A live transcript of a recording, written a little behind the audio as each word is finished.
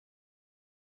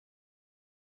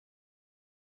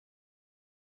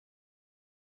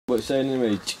What you saying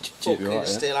anyway? Fucking right,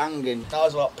 still hanging. I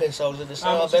was like piss holes in the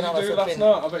sun. I've been on a last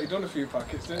night. I bet you done a few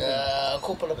packets, didn't you? A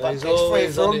couple of packets. 3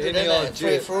 for 100, isn't it?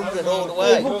 3 for 100 all the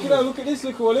way. Look at this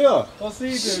little one here. What's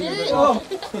he doing?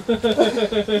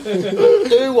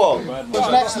 Do one.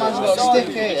 The next man's got a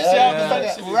stick here.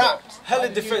 Get wrapped. Hella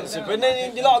defensive, and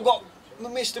then you like got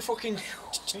Mr. fucking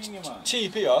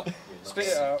cheap here. Spit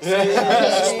it out. How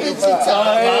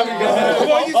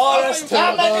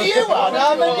many you had?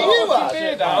 How many you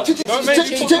had? Don't make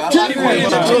me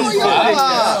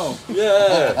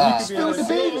yeah. Spill the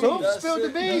beans, spill the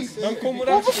beans. Don't come with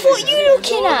that. What are you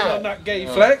looking at? That gay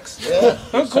flex.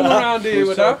 Don't come around here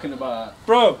with that.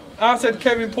 Bro, I said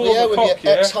Kevin Paul the cock,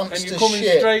 yeah? And you're coming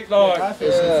straight like.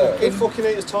 He fucking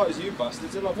ain't as tight as you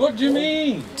bastards. What do you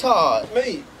mean? Tight?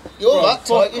 Mate. You're that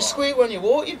tight, you squeak when you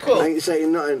walk, you cunt. I ain't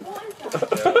saying nothing.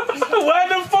 Where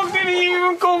the fuck did he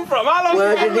even come from? How long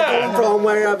Where did he come from?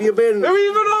 Where have you been? Who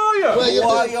even are you? Where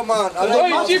are you, man?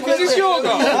 Is this your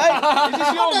guy? Is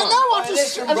this your man? No, I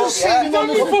just seen him on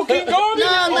the fucking guy.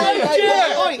 No,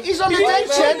 mate, he's on the deck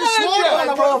chair this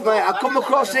morning. Bro, mate, I come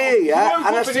across here, yeah,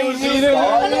 and I seen you.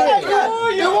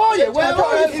 Who are you? Where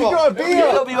are you from? I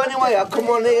love you anyway. I come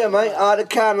on here, mate. I had a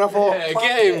can. I thought, Yeah,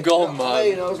 get him gone,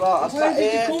 man. I was like, I sat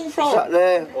here. From? Sat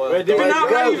there. Where did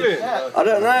I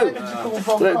don't know.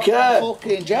 Don't care.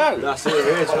 Fucking Joe. That's it,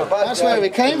 it's not bad. That's where we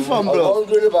came from, bro.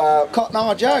 Cotton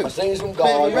Eye Joe. Bit of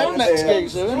a redneck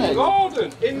geezer, isn't he?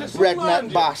 Garden in the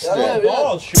Redneck bastard.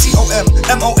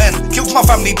 C-O-M-M-O-N. Killed my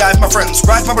family, died my friends.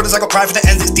 Rise my brothers, I got pride for the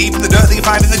end. It's deep in the dirt, they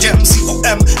find in the gem.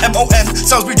 C-O-M-M-O-N.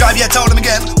 Salisbury Drive, yeah, tell them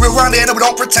again. We're around here, no, we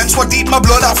don't pretend. So deep in my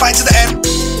blood, I'll fight to the end.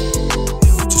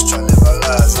 Yeah, we just try to live our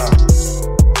lives, huh?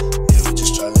 Yeah, we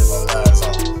just try to live our lives,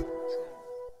 huh?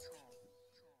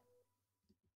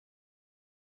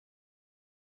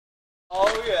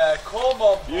 Oh yeah, come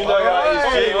on. You know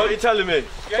that is G, what are you telling me?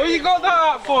 What you got that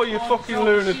out for, you fucking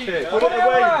lunatic? Put it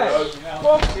away,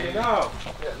 bro. Fucking hell.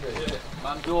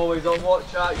 Man's always on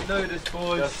watch out, you know this,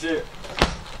 boys. That's it.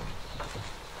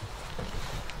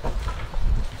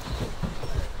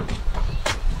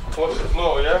 Watch the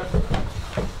floor, yeah?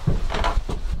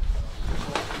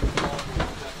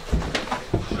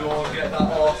 Sure, get that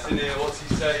arse in here, what's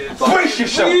he saying? Brace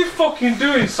yourself! What are you fucking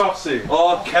doing, sausage?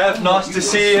 Oh, Kev, nice to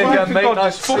see you again, mate.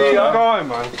 Nice to see you. Guy,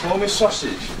 man. Call me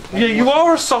sausage. Yeah, you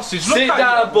are a sausage. Look Sit at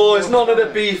down, you. boys. None of the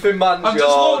beef in man's I've yard.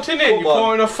 just walked in here, Come you're on.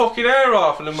 pouring a fucking hair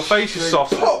off and then my face is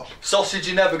sausage. Sausage,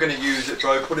 you're never going to use it,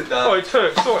 bro. Put it down. Oh,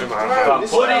 Turk, sorry, man.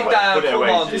 Put it down, come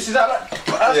on. This is that.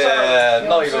 Yeah,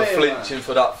 not even flinching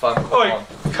for that, fam. Come Oi, on.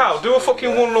 Cal, do a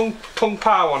fucking one tongue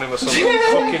pow on him or something.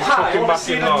 Fucking chuck him back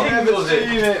in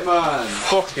there. it, man.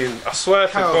 Fucking, I swear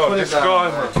to God, this guy,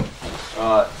 man.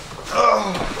 Alright.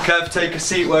 Kev, take a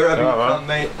seat wherever you can,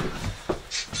 mate.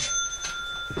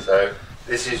 So,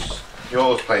 this is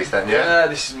yours place then, yeah? Yeah,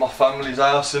 this is my family's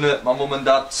house, innit? My mum and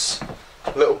dad's.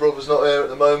 Little brother's not here at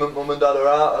the moment, mum and dad are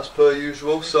out as per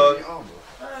usual, so.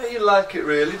 You like it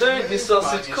really, don't you,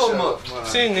 sausage? Come on. I've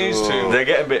seen these two. They're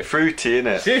getting a bit fruity,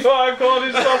 innit? See what I call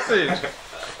his sausage?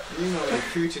 You know,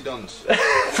 fruity dons.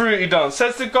 Fruity done.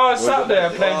 Says the guy sat there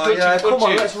playing Dutchy Yeah, come on,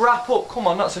 Dutchy. let's wrap up. Come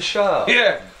on, that's a shout.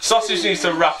 Yeah, sausage needs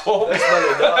to wrap up.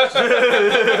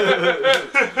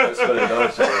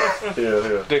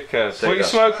 Dickhead. What are you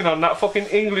smoking on? That fucking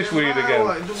English weed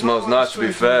again? Smells nice to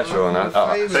be fair, Sean.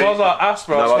 Smells like ass,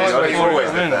 bro. No, Smells like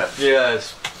always you're in. Yeah,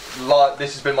 it's like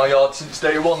this has been my yard since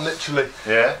day one, literally.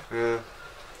 Yeah? Yeah.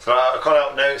 So I can't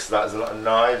help notice that there's a lot of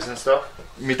knives and stuff.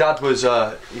 My dad was,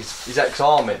 he's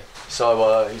ex-army,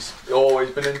 so he's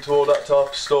always been into all that type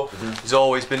of stuff. He's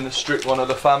always been the strict one of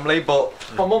the family, but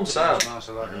my mum's sound. Nice,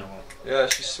 I like that one. Yeah,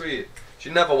 she's sweet.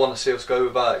 She'd never want to see us go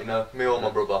without, you know, me or my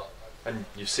brother. And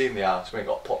you've seen the house, we ain't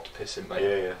got a pot to piss in, mate.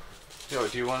 Yeah, yeah. Yo,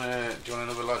 do you want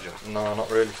another lodger? No, not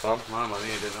really, fam. My money,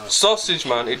 you didn't know. Sausage,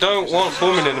 man. He don't want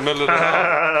women in the middle of the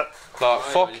night. Like,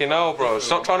 fucking hell, bro.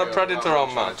 Stop trying to predator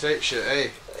on, man. Take shit, eh?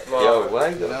 Yo,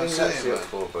 wait.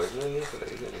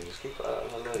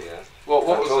 What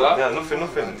was that? Yeah, nothing. What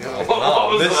I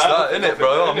was missed that, innit,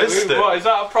 bro? I missed it. What, is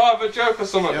that a private joke or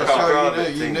something? You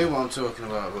know what I'm talking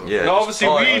about, bro. Yeah. No, obviously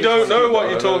we don't know what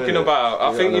you're talking about.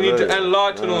 I think you need to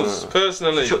enlighten us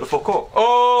personally. Shut the fuck up.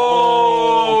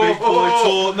 Oh, big boy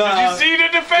talk now. Did you see the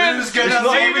defence? Did you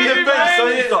see the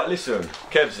defence? Like, listen,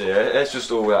 Kev's here. It's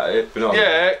just all that. You know what I mean?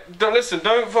 Yeah,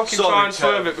 don't fucking try and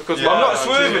swerve it because I'm not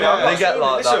swerving. They get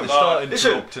like that.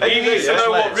 Listen, he needs to know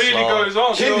what really goes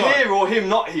on. him here or him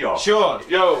not here. Sean,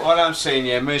 Yo, all I'm saying,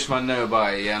 yeah, most man know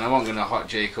about it, yeah, and I wasn't gonna hot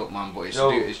Jake up, man, but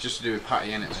it's just to do with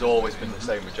Patty, innit? It's always been the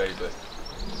same with JB.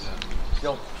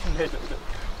 Yo, what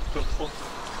the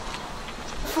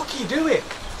fuck are you doing?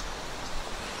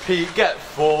 Pete, get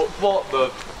fucked. What the?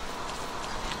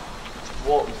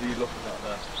 What was he looking at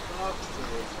there?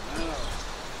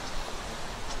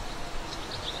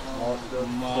 Oh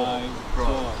my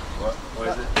God. What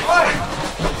is it?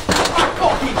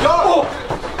 Fucking dog!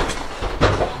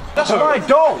 That's my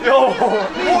dog! Yo!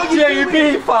 What are you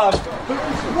doing, fam?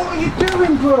 What are you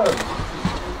doing, bro?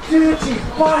 Dirty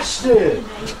bastard!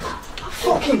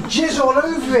 Fucking jizz all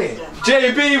over it!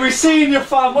 JB, we've seen you,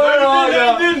 fam. Where are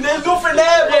you? There's nothing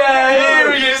there, bro! Yeah,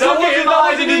 here he is. Look at him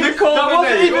hiding in the corner. That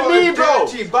wasn't even me, bro!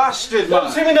 Dirty bastard, man! That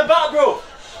was him in the back, bro.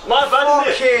 My bad,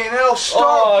 isn't it? Fucking hell,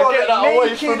 stop! Get that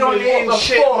away from me. On the What the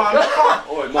shit, fuck?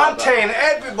 man! I'm telling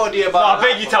everybody about I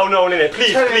beg you tell no one in it,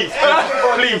 please, please,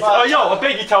 please. Oh, yo, I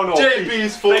beg you tell no one.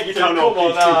 JB's please. Beg you tell no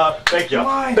one, please.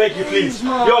 Beg you, please.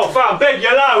 Yo, fam, beg you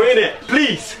allow it, innit?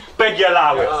 Please, beg you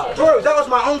allow it. Bro, that was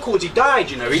my uncle's, he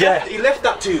died, you know. He left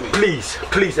that to me. Please,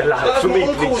 please allow it. For me,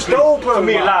 please. For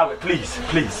me, allow it, please,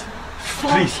 please.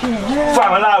 Please.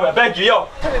 Fam, allow it, I beg you, yo.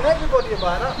 Telling everybody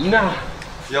about that. Nah.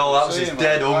 Yo, that was his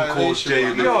dead uncle's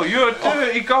JB. Yo, you're a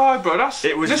dirty guy, bro. That's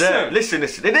It was listen. there. Listen. At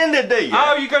the end of the day,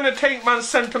 How are you gonna take man's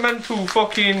sentimental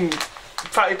fucking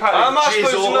patty? Am I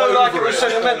supposed to know like it was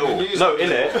sentimental? No,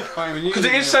 innit? Because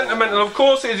it is sentimental, of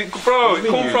course it is, bro. It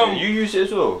come from. You use it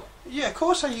as well. Yeah, of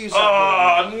course I use that.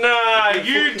 Oh, nah,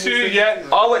 you two, yeah.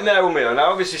 I went there with me and I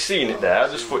obviously seen it there. I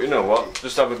just thought, you know what,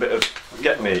 just have a bit of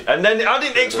get me. And then I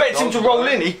didn't expect him to roll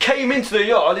in. He came into the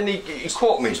yard and he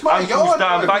caught me. It's my Ankles yard,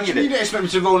 down, bro. banging You it. didn't expect me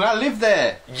to roll in. I live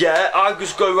there. Yeah, I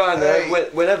just go around there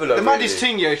whenever. The maddest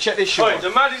thing, yo, check this shot. Wait, the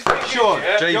maddest thing Sean, is,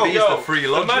 yeah. JB's yo, the free the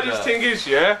lunch. maddest thing is,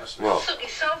 yeah. What? Suck it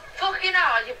so fucking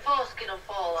hard, your foreskin will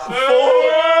fall off.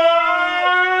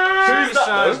 Who's that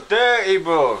Sounds dirty,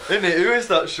 bro. Isn't it? Who is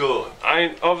that, Sean? I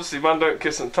ain't, obviously, man don't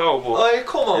kiss and tell, but. Hey,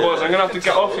 come on. Boys, I'm gonna have to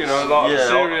get off, you know, like Yeah,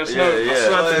 serious yeah, note. yeah. I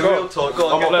swear to Real God. talk. Go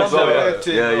on, I'm get off, blessed.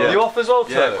 Yeah. You off as well,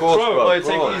 Yeah, of course, bro. Wait,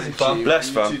 take it easy, fam. Bless,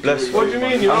 fam. Bless. What do you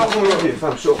mean? You're not going to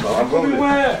fam, shut up, be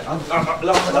where?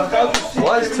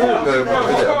 Why is Ted going back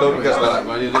with it? I don't get that.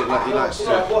 Man, he likes to.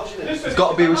 He's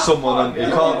got to be with someone and he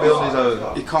can't be on his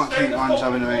own. He can't keep man's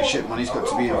having their own shit, man. He's got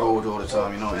to be involved all the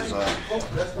time, you know what it's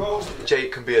like.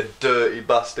 Jake can be a dirty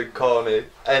bastard, can't he?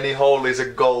 Any hole is a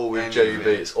goal with JB.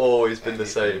 It's always been the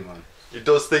same. He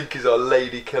does think he's a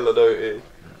lady killer, don't he?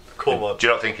 Come on. Do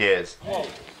you not think he is? Oh,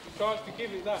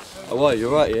 what,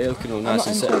 you're right, yeah, you're looking all nice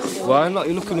and set. Why not?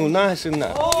 You're looking all nice and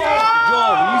that. Yo, you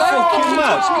fucking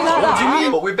mad? What do you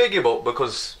mean? But we big him up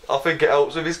because I think it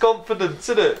helps with his confidence,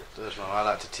 innit? It does, man. I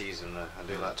like to tease him, though. I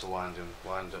do like to wind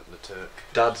up the Turk.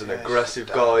 Dad's an aggressive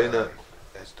guy, innit?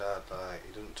 His dad, like,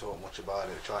 he doesn't talk much about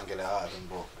it, try and get it out of him,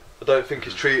 but. I don't think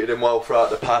he's treated him well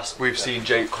throughout the past. We've seen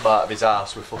Jake come out of his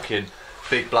house with fucking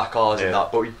big black eyes and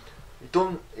that, but he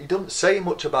doesn't say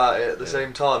much about it at the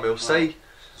same time. He'll say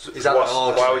he's at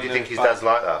why would you think his dad's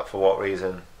like that? For what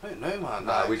reason? I don't know, man.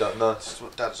 Nah, we don't know.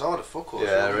 Dad's hard to fuck us.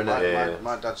 Yeah, innit?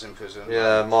 My dad's in prison.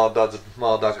 Yeah, my dad's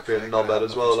being knobhead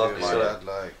as well, like I said.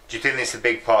 Do you think this is a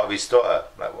big part of his stutter?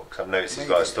 Like what? Because I've noticed he's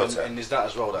got a stutter. And is that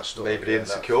as well, that stutter? Maybe the Yeah,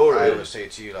 insecurity. I always say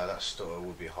to you, like, that stutter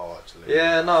would be hard to live.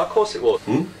 Yeah, no, of course it would.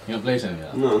 You not blaze any of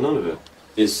that? No, none of it.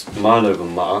 It's mind over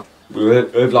matter.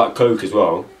 With like coke as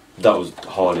well, that was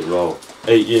hard as well.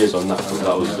 8 years on that,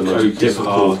 that was the most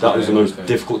difficult. That was the most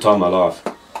difficult time of my life.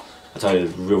 I tell you,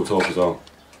 real talk as well.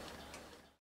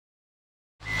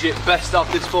 Jip, best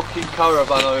have this fucking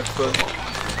caravan open.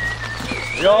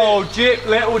 Yo, Jip,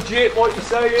 little Jip, what you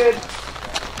saying?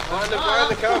 Behind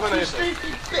the caravan open.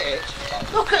 Stupid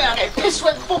bitch. Look at it, piss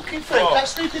went fucking through. That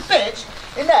stupid bitch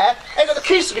in there ain't got the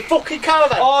keys to the fucking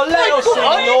caravan. Oh, let us in.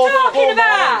 What are you talking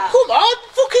about? Come on,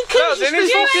 fucking keys. Then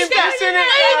he's fucking pissing it.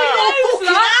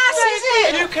 Fucking ass, is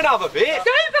it? You can have a bit.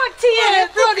 Go back to your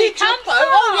bloody campo.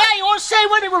 Oh yeah, you want to say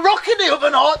when it were rocking the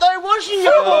other night though, wasn't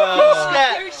you?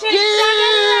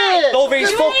 Yeah.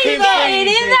 Nothing's fucking Getting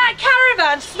in that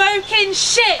caravan smoking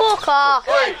shit. Fuck off.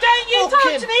 Don't you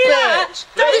talk to me like that.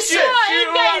 Don't Listen. start him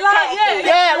getting like you.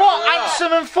 Yeah, what?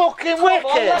 Handsome and fucking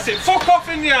wicked. That's it. Fuck off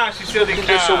in the ass, you silly cow.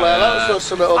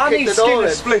 I need skin a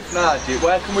split now, Jip.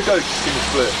 Where can we go to skin a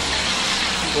split?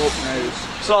 Fuck knows.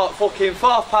 It's like fucking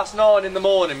 9:30 in the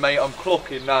morning, mate. I'm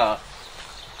clocking now.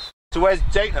 So where's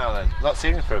Jake now then? Not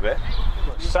seen him for a bit.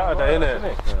 Saturday, innit?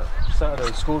 Yeah.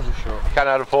 Saturday, schools are shut. Can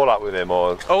I have a fallout with him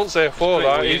or? I won't say a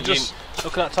fallout, you just...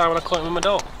 Look at that time when I caught him with my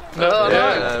dog. No,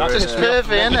 that's just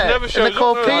pervy, isn't it? And they're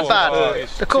called Pete Bad.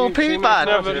 They're called Pete Bad.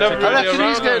 I reckon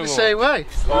he's going the same way.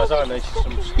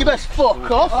 You best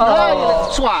fuck off now, you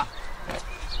little twat.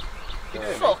 You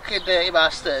fucking dirty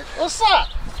bastard. What's that?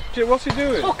 Jip, what's he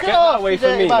doing? Fuck it off, you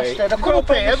dirty bastard. I've come up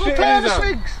here, we'll play on the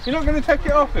swings. You're not going to take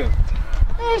it off him?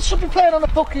 He should be playing on the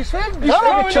fucking swing. I'm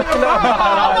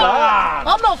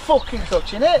not fucking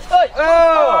touching it. Hey,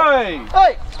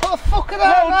 hey, what the fuck are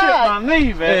that? Man,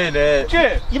 leave it.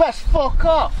 Jip. You best fuck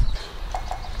off.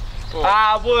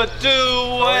 I would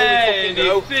do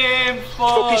anything for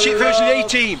fucking shit version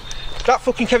 18. That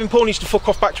fucking Kevin Paul needs to fuck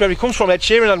off back to where he comes from, Ed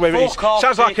Sheeran and where it is.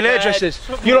 Sounds like an hairdresser's.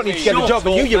 You don't need to get a job,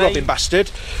 and you robbing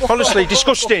bastard. Honestly,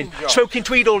 disgusting. Smoking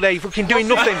tweed all day, fucking doing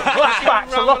nothing.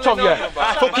 Facts, a lot of you.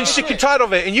 Fucking sick and tired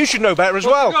of it, and you should know better as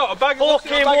well. Fucking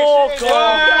walk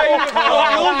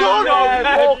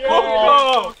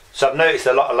on. So I've noticed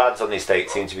a lot of lads on the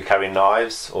estate seem to be carrying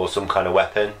knives or some kind of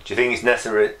weapon. Do you think it's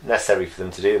necessary for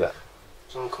them to do that?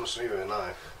 If someone comes to me with a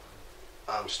knife,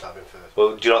 I'm stabbing first.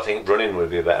 Well, do you not think running would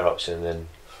be a better option than...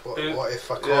 What if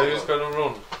I can't? Yeah, who's going to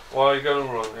run? Why are you going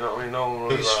to run? You know what I mean? No one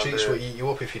runs around Streets here. will eat you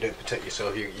up if you don't protect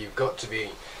yourself. You've got to be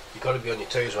on your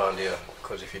toes around here,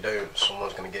 because if you don't,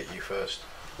 someone's going to get you first.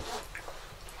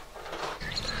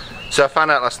 So I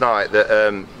found out last night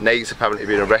that Nate's apparently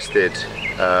been arrested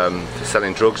for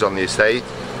selling drugs on the estate.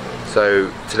 So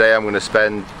today I'm going to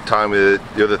spend time with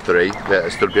the other three that are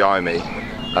stood behind me,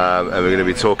 and we're going to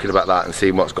be talking about that and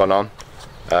seeing what's gone on.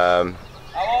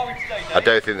 I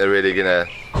don't think they're really going to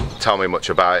tell me much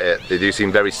about it. They do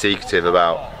seem very secretive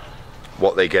about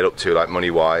what they get up to, like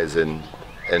money-wise and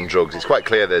drugs. It's quite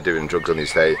clear they're doing drugs on the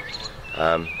estate.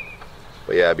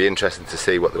 But yeah, it'd be interesting to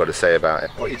see what they've got to say about it.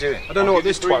 What are you doing? I don't know what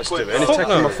this twat's doing. He's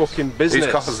taking my fucking business.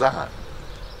 Whose copper's that?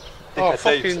 Oh,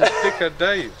 fucking dickhead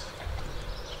Dave.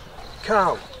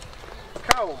 Cow.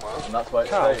 Cow, man. And that's why it's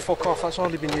Cow, safe. fuck off. That's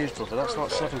hardly been used, brother. That's like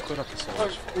 7 quid I can sell.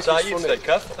 Is that you today,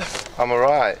 Kev? I'm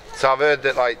alright. So I've heard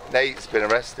that like Nate's been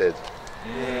arrested.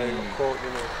 Yeah, he got caught, you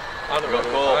know. I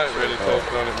ain't really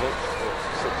talking on it much.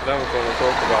 It's up to them if they want to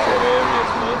talk about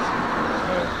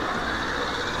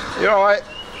it. You alright?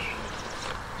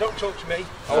 Don't talk to me.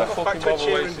 I won't fucking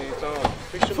bother wasting your time.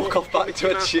 Fuck off back to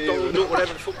Ed Sheeran. Do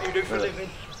whatever the fuck you do for a living.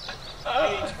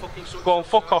 Go on,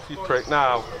 fuck off, you prick,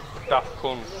 now. Daft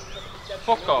cunt.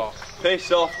 Fuck off.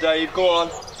 Piss off, Dave, go on.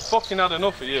 Fucking had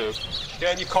enough of you.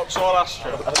 Yeah, and your cock's all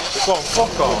astro. Go on,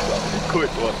 fuck off. Quick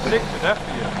one. Sick to death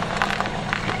of you.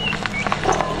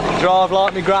 Drive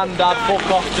like my granddad,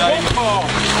 fuck off, Dave. Fuck off.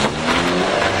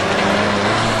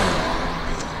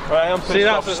 Right, I'm See,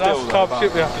 that's the type of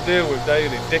shit we have to deal with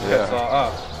daily. Dickheads like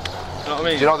that. You know what I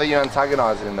mean? Do you not think you're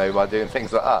antagonising him though by doing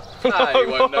things like that? Nah, he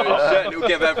won't know shit, and he'll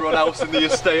give everyone else in the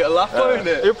estate a laugh, won't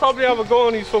it? He'll probably have a go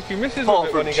on his fucking missus with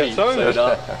it when he gets home. Do you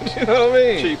know what I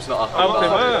mean? Cheap's not happy.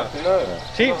 Help him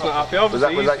out. Cheap's not happy,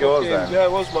 obviously. Was that yours then? Yeah,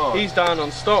 it was mine. He's down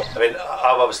on stop. I mean,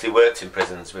 I've obviously worked in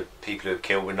prisons with people who've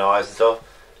killed with knives and stuff,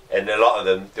 and a lot of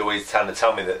them, they always tend to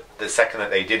tell me that the second that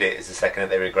they did it is the second that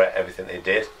they regret everything they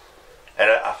did. And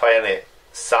I find it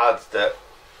sad that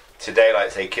today,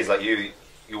 like say, kids like you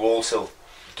also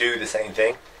do the same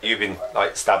thing. You've been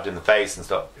like stabbed in the face and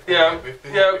stuff. Yeah,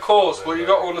 yeah, of course, but you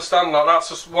got to understand that that's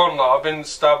just one. Like I've been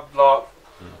stabbed like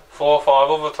 4 or 5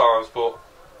 other times, but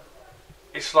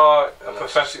it's like a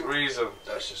pathetic reason.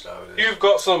 That's just how it is. You've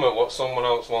got something what someone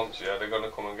else wants, yeah, they're going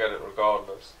to come and get it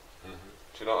regardless. Do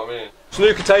you know what I mean?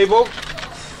 Snooker table.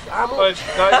 How much?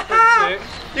 £9.6.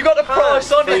 You got the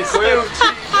price on it still.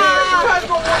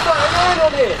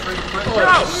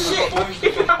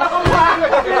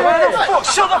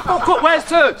 Shut the fuck up, where's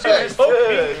Turks? Oi,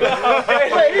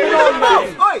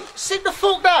 sit the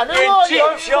fuck down. Who are you?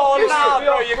 Egypt, you're loud,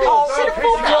 bro. You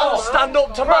can't stand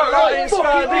up to man round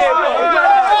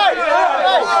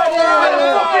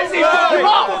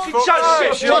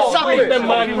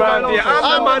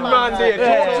I'm the man round here.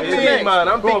 Talk to me, man.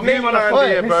 I'm big name around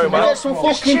here, bro, man. Get some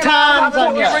fucking times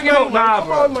on you. Bring him up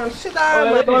now, bro. Sit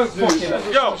down, man.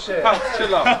 Yo,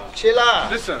 chill out. Chill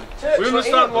out. Listen, we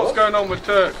understand what's going on with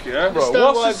Turk, yeah? Bro,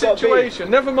 what's the situation?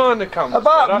 Never mind the cameras.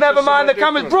 Never mind the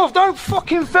cameras, bro. Don't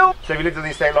fucking film. So have you lived on the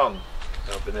estate long?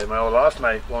 I've been here my whole life,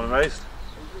 mate. Born and raised.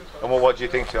 And what do you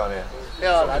think on here?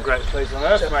 Yeah, It's the greatest place on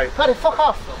earth, mate. Paddy, fuck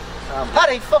off.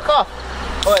 Paddy, fuck off.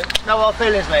 Oi, no hard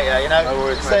feelings, mate, yeah, you know? No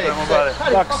worries, mate. Don't worry about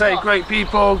it. Like I say, great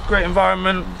people, great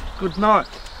environment, good night.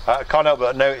 I can't help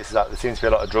but notice that there seems to be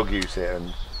a lot of drug use here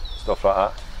and stuff like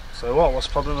that. So what? What's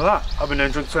the problem with that? I've been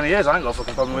doing drugs 20 years. I ain't got a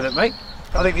fucking problem with it, mate.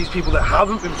 I think these people that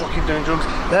haven't been fucking doing drugs,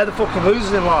 they're the fucking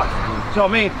losers in life. Do you know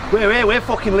what I mean? We're here, we're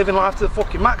fucking living life to the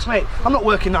fucking max, mate. I'm not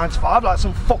working 9 to 5 like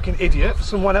some fucking idiot for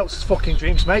someone else's fucking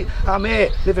dreams, mate. I'm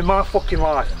here, living my fucking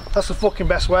life. That's the fucking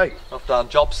best way. Off down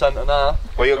job centre now.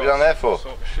 What are you down there for?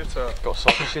 Got to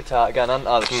sort the shit out again, haven't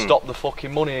they? They've stopped the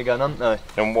fucking money again, haven't they?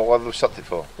 And what have they stopped it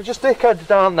for? They're just dickheads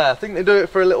down there. I think they do it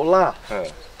for a little laugh.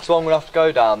 Yeah. So I'm going to have to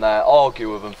go down there,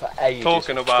 argue with them for ages.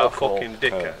 Talking about fucking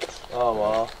dickheads. Oh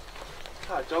well.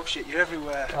 Oh, dog shit, you're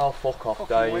everywhere. Oh, fuck off,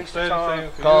 Fucking Dave. waste of time.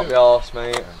 Can't be arsed,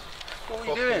 mate. What are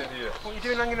you doing? What are you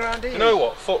doing hanging around here? You know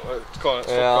what? Fuck.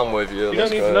 Yeah, I'm with you. You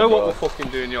don't even know what we're fucking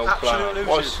doing, you old Absolute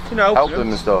clown. losers. You know, Help them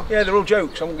and stuff. yeah, they're all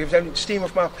jokes. I won't give them steam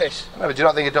off my piss. No, but do you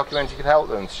not think a documentary could help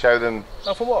them to show them?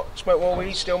 Oh, for what? Smoke more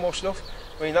weed, steal more stuff?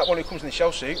 I mean, that one who comes in the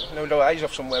shell suit, no doubt he's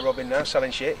off somewhere robbing now,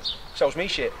 selling shit. Sells me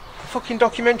shit. Fucking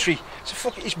documentary.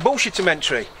 It's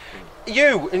bullshit-documentary.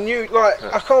 You, like,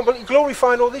 I can't believe,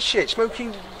 glorifying all this shit,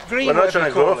 smoking green. We're not trying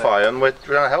to glorify them, we're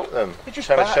trying to help them. They're just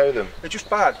trying bad. to show them. They're just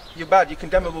bad. You're bad. You're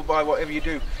condemnable by whatever you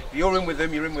do. If you're in with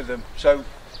them, you're in with them. So.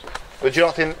 But do you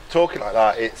not think talking like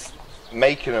that, it's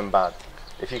making them bad?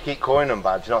 If you keep calling them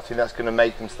bad, do you not think that's going to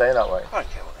make them stay that way? I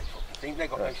don't care what they fucking think. They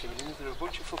got no feelings. They're a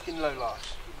bunch of fucking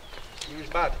lowlifes. You're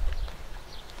just bad.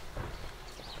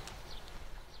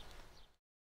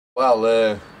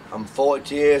 Well, I'm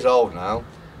 42 years old now.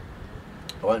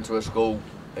 I went to a school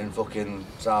in fucking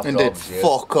South And did Derbyshire.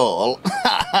 fuck all.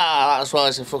 That's why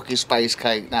it's a fucking space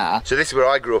cake now. So this is where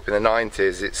I grew up in the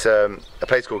 90s. It's a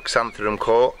place called Xanthorham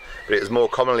Court, but it was more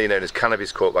commonly known as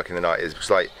Cannabis Court back in the 90s. It was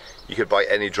like you could buy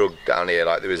any drug down here,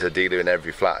 like there was a dealer in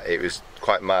every flat. It was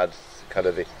quite mad, kind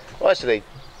of. Well, actually,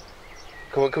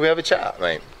 can we have a chat,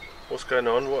 mate? What's going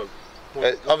on? What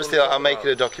obviously, like, I'm making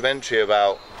a documentary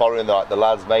about following the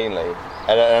lads mainly,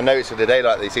 and I noticed the other day,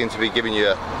 like they seem to be giving you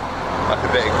like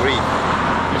a bit of grief.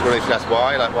 I just wanted to ask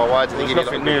why. Like, well, why do they give you? There's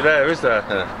nothing new there, is there?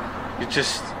 You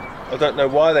just, I don't know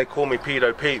why they call me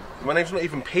Pedo Pete. My name's not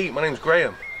even Pete. My name's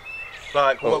Graham.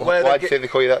 Like, Well, where why they do you think they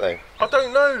call you that though? I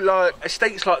don't know, like,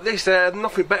 estates like this, they have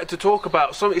nothing better to talk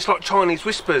about. So it's like Chinese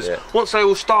whispers. Yeah. Once they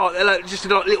all start, they're like, just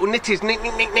like little nitties, nick,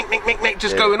 nick, nick, nick, nick, nick, nick,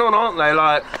 just Yeah. going on, aren't they?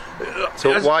 Like,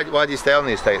 So why do you stay on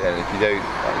the estate then if you don't?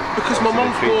 Like, because my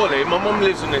mum's poorly, my mum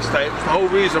lives on the estate. It was the whole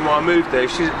reason why I moved there.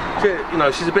 She's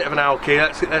a bit of an alky,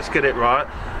 let's get it right.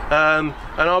 And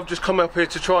I've just come up here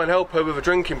to try and help her with a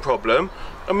drinking problem.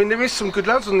 I mean, there is some good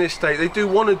lads on the estate. They do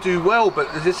want to do well, but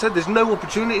as I said, there's no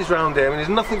opportunities around here. I mean, there's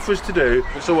nothing for us to do.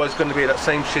 It's always going to be that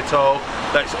same shithole.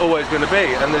 That's always going to be,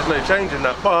 and there's no change in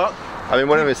that. But I mean,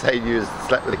 one of them said you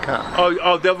slept with a cat.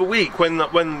 Oh, the other week when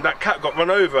that cat got run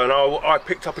over, and I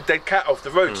picked up a dead cat off the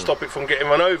road to stop it from getting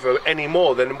run over any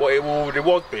more than what it already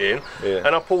was being, and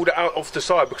I pulled it out off the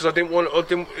side because I didn't want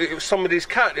it was somebody's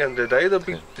cat at the end of the day. They'd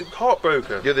be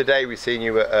heartbroken. The other day we seen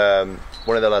you at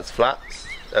one of the lads' flats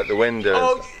at the window.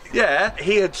 Oh yeah,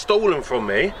 he had stolen from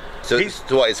me. So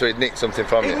he'd nicked something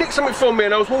from you? He nicked something from me,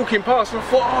 and I was walking past, and I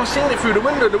thought, oh, I've seen it through the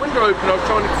window. The window opened. I was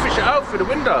trying to fish it out through the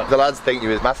window. The lads think you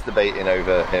was masturbating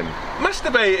over him.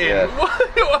 Masturbating? Yeah. What?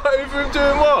 Over him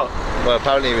doing what? Well,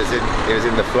 apparently he was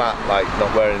in the flat, like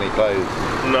not wearing any clothes.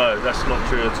 No, that's not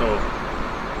true at all.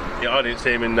 Yeah, I didn't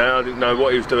see him in there. I didn't know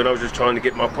what he was doing. I was just trying to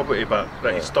get my property back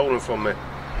that he'd stolen from me.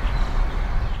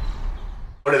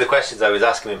 One of the questions I was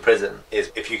asking in prison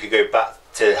is if you could go back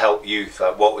to help youth,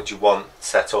 like what would you want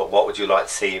set up? What would you like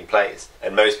to see in place?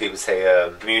 And most people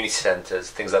say community centres,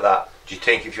 things like that. Do you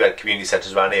think if you had community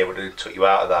centres around here, would it have took you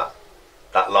out of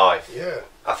that life? Yeah.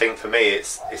 I think for me,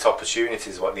 it's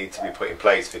opportunities what need to be put in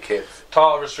place for kids.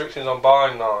 Tighter restrictions on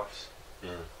buying knives.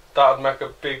 That'd make a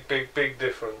big, big, big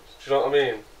difference. Do you know what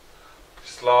I mean?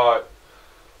 It's like,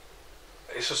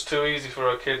 it's just too easy for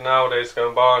a kid nowadays to go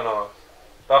and buy a knife.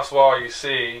 That's why you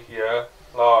see,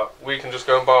 like, we can just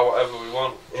go and buy whatever we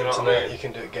want. Do you know what I mean? You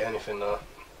can get anything now.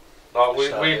 Like,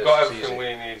 we've got everything we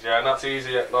need, and that's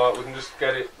easy. Like, we can just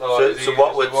get it. Like, So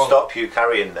what would stop you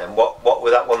carrying them? What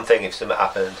would that one thing, if something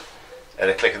happened and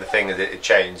a click of the finger that it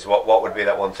changed, what would be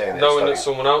that one thing? Knowing that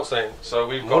someone else ain't. So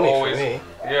we've got Money always, for me.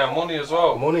 yeah, money as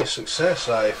well. Money is success.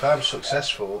 Like, if I'm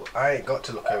successful, I ain't got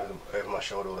to look over my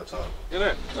shoulder all the time. You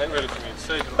know, ain't really for me to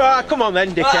say. Ah, come on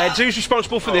then, dickheads. Who's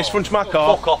responsible for this? Front of my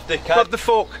car. Fuck off, dickhead. What the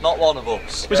fuck? Not one of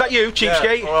us. Was that you,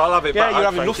 cheapskate? Yeah, well, I'll have it yeah, back.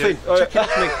 you're having nothing. Take it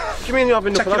off me. What do you mean you're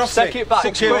having nothing? Take it back.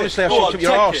 Fuck you, honestly, I'll shut up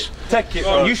your arse. Take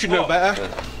it. You should know better.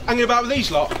 Hanging about with these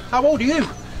lot. How old are you?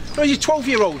 No, you're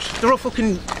 12-year-olds. They're all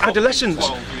fucking adolescents.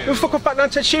 You fuck up back down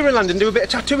to Sheeran Land and do a bit of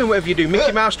tattooing, whatever you do.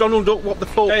 Mickey Mouse, Donald Duck, what the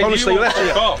fuck? Hey, honestly, let's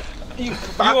hear.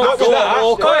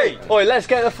 Oi, let's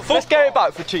get it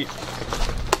back for cheap.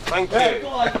 Thank you.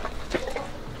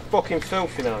 Fucking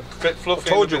filthy now. Bit fluffy.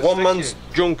 I told you, one man's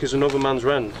junk is another man's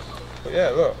rent. But yeah,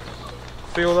 look.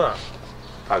 Feel that?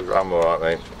 I'm alright,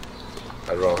 mate.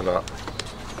 I'd rather not.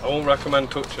 I won't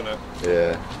recommend touching it.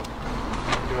 Yeah.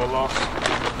 You're lost.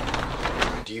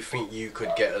 Do you think you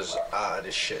could get us out of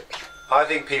this shit? I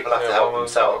think people have to help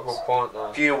themselves.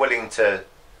 If you're willing to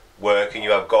work and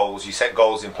you have goals, you set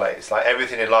goals in place. Like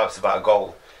everything in life is about a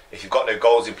goal. If you've got no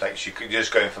goals in place, you're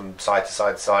just going from side to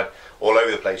side to side, all over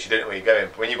the place. You don't know where you're going.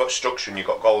 But when you've got structure and you've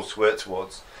got goals to work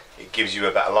towards, it gives you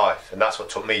a better life. And that's what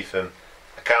took me from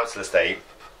a council estate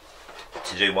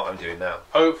to do what I'm doing now.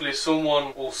 Hopefully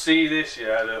someone will see this,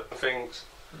 yeah, that thinks,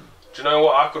 do you know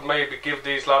what, I could maybe give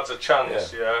these lads a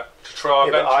chance, yeah, to try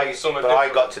eventually something different.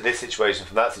 I got to this situation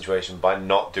from that situation by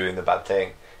not doing the bad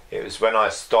thing. It was when I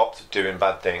stopped doing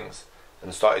bad things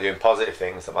and started doing positive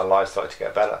things that my life started to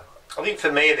get better. I think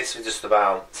for me this was just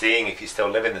about seeing if you're still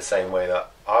living the same way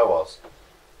that I was,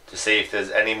 to see if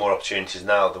there's any more opportunities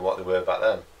now than what there were back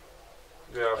then.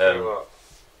 Yeah, I feel that.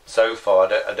 So far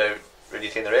I don't really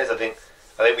think there is. I think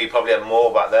we probably had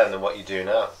more back then than what you do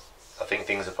now. I think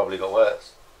things have probably got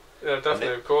worse. Yeah,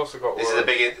 definitely, of course they've got worse. This is a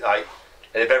big, like,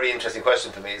 and a very interesting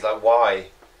question for me is like, why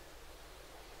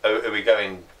are we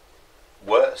going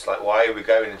worse? Like, why are we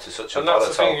going into such a volatile? And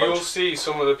that's the thing, you'll see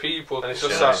some of the people, and it's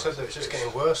just that. It's just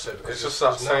getting worse though, because it's just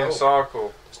that same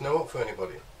cycle. There's no hope for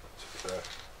anybody, to be fair.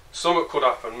 Something could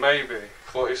happen, maybe,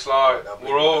 but it's like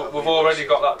we've already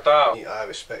got that down. I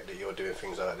respect that you're doing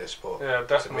things like this, but yeah,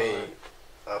 definitely. To me,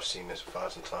 I've seen this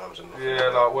 1,000 times and nothing. Yeah,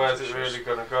 like where's it really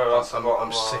gonna go? That's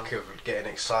I'm sick of getting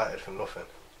excited for nothing.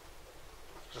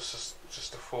 Just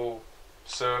a full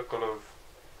circle of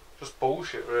just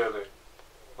bullshit, really.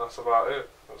 That's about it.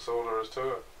 That's all there is to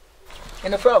it.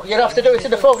 In the frog, you'd have to do it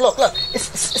in the frog. Look. I'll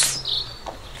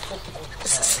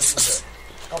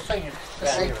sing it.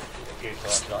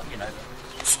 You know.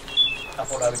 I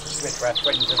thought I would just rip our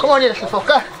friends. Come on, you little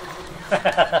fucker.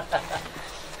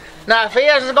 Now, if he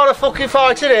hasn't got a fucking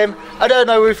fight in him, I don't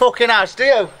know who he fucking has, do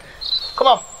you? Come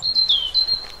on.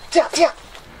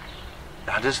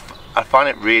 I find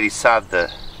it really sad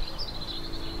that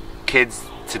kids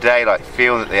today like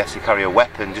feel that they have to carry a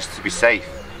weapon just to be safe.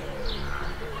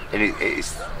 And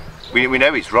we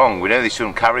know it's wrong. We know they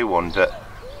shouldn't carry one, but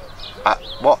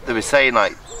what they were saying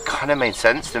like kind of made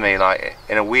sense to me, like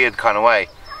in a weird kind of way.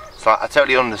 It's like I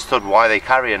totally understood why they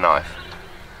carry a knife.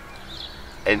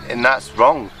 And that's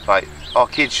wrong. Like our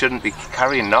kids shouldn't be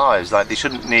carrying knives. Like they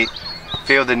shouldn't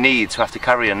feel the need to have to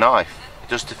carry a knife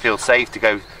just to feel safe to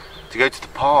go to the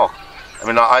park. I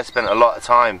mean, like, I spent a lot of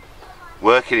time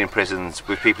working in prisons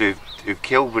with people who've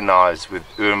killed with knives, who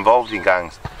are involved in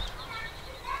gangs,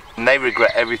 and they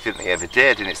regret everything they ever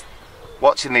did. And it's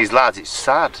watching these lads. It's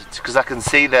sad because I can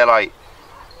see they're like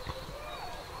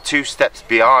 2 steps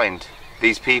behind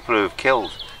these people who have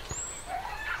killed.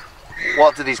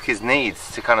 What do these kids need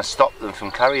to kind of stop them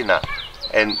from carrying that?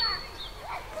 And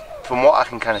from what I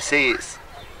can kind of see,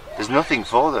 there's nothing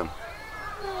for them.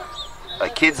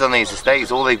 Like kids on these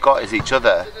estates, all they've got is each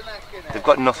other. They've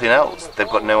got nothing else. They've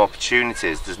got no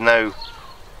opportunities. They've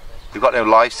got no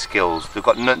life skills. They've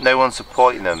got no one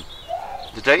supporting them.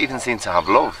 They don't even seem to have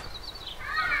love.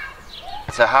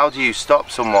 So how do you stop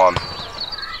someone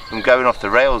from going off the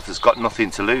rails that's got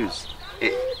nothing to lose?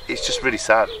 It's just really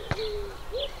sad.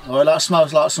 Well, that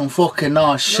smells like some fucking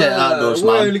nice shit, that does,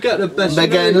 man. We only get the best. They're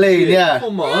getting lean, yeah.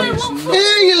 Come on.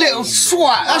 Yeah, you little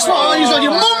swat. That's what I used on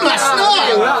your mum last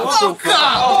night. Fuck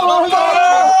up.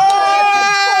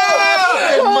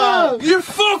 You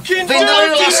fucking been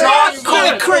doing last night,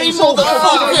 call cream,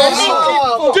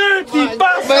 motherfuckers. Dirty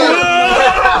bastard!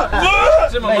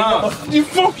 You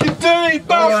fucking dirty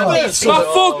bastard! My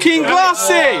fucking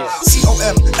glasses!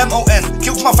 COMMON,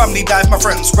 killed my family, died my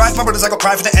friends. Right, my brothers, I got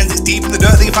pride for the end. It's deep in the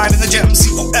dirt that you find in the gems.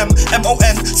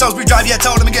 COMMON, Salisbury Drive, yeah,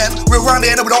 tell them again. We're around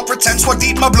here, no, we don't pretend. So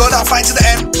deep in my blood, I'll fight to the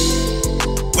end.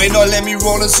 Wait, no, let me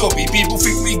roll a subby. People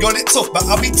think we got it tough, but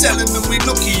I'll be telling them we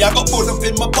lucky. I got food up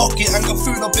in my pocket and got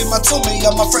food up in my tummy.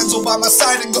 And my friends all by my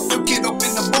side and got the kid up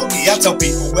in the buggy. I tell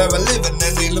people where I live and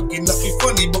then they looking at me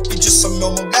funny, but we just some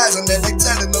normal guys and then they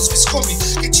telling us we scummy.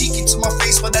 Get cheeky to my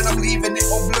face, but then I'm leaving it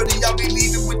all bloody. I'll be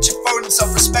leaving with your phone and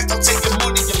self-respect. I'll take your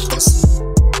money, your pussy.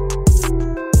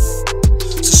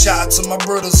 Shout out to my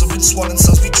brothers who've been swallowing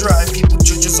Salisbury Drive. People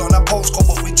judges on our postcode,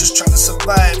 but we just trying to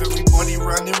survive. Everybody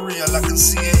around the real, I can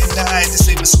see it in the eye. They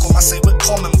say we scum, I say we're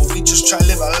common, but we just try to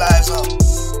live our lives up.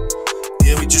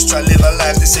 Yeah, we just try to live our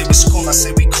lives. They say we scum, I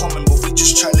say we common, but we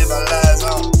just try to live our lives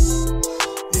up.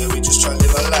 Yeah, we just try to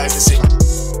live our lives. They say,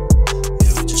 yeah,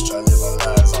 we just try to live our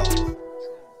lives up.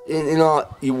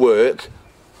 You work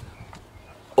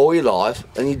all your life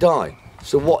and you die.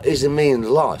 So what is the meaning of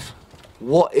life?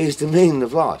 What is the meaning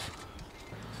of life?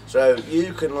 So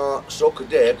you can suck a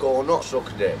dick or not suck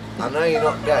a dick. I know you're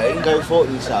not gay. Go fuck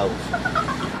yourself.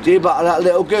 Do you batter that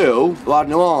little girl who had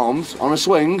no arms on a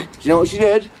swing? Do you know what she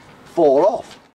did? Fall off.